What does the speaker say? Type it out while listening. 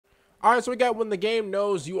All right, so we got when the game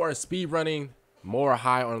knows you are speed running more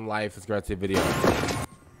high on life. Let's go to the video.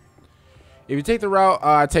 If you take the route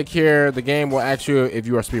I take here, the game will ask you if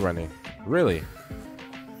you are speed running. Really?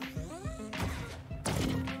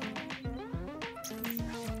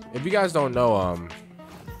 If you guys don't know,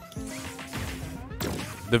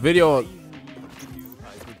 the video,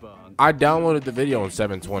 I downloaded the video in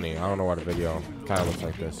 720. I don't know why the video kind of looks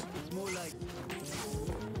like this.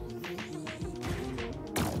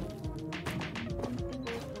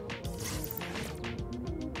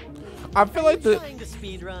 I feel like the trying to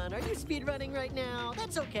speed run. Are you speed running right now?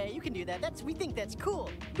 That's okay. You can do that. We think that's cool.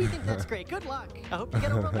 We think that's great. Good luck. I hope you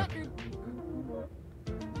get a world record.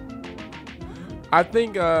 I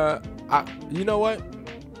think you know what?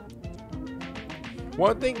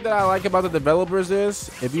 One thing that I like about the developers is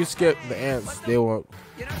if you skip the ants, they won't.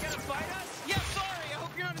 You're not gonna fight us? Yeah, sorry. I hope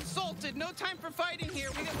you're not insulted. No time for fighting here.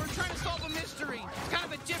 We're trying to solve a mystery. Kind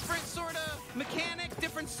of a different sort of mechanic,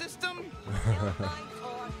 different system.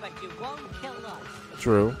 But you won't kill us.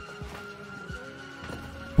 True.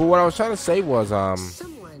 But what I was trying to say was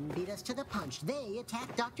Someone beat us to the punch. They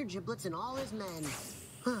attacked Dr. Giblets and all his men.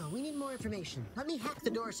 We need more information. Let me hack the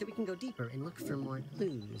door so we can go deeper and look for more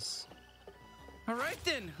clues. All right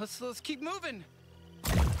then. Let's keep moving.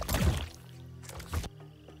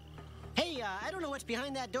 Hey, I don't know what's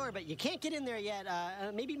behind that door, but you can't get in there yet.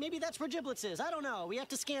 Maybe that's where Giblets is. I don't know. We have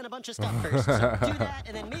to scan a bunch of stuff first. So do that,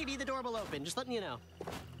 and then maybe the door will open. Just letting you know.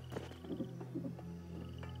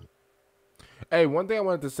 hey, one thing I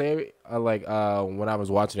wanted to say, when I was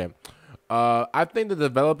watching it, I think the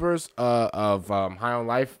developers of High on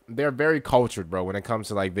Life, they're very cultured, bro, when it comes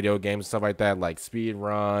to like video games and stuff like that, like speed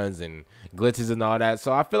runs and glitches and all that.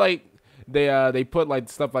 So I feel like they put like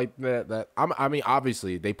stuff like that. I mean,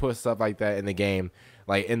 obviously they put stuff like that in the game,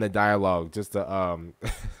 like in the dialogue, just to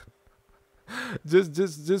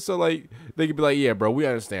just so like they could be like, yeah, bro, we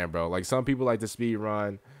understand, bro. Like some people like to speed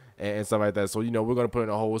run and stuff like that. So, you know, we're going to put in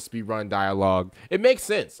a whole speed run dialogue. It makes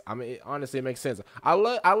sense. I mean, honestly, it makes sense. I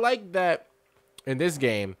like that in this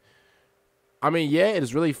game. I mean, yeah, it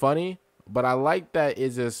is really funny, but I like that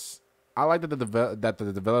I like that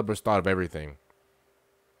the developers thought of everything.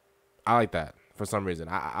 I like that for some reason.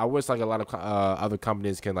 I wish like a lot of other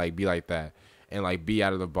companies can like be like that and like be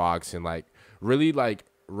out of the box and like really like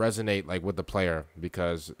resonate like with the player,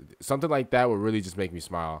 because something like that would really just make me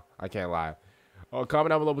smile. I can't lie. Comment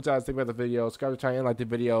down below what you guys think about the video. Subscribe to the channel and like the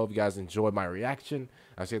video if you guys enjoyed my reaction.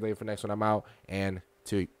 I'll see you later for the next one. I'm out. And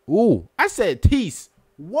ooh, I said tease.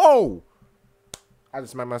 Whoa. I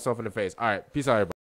just smacked myself in the face. All right. Peace out, everybody.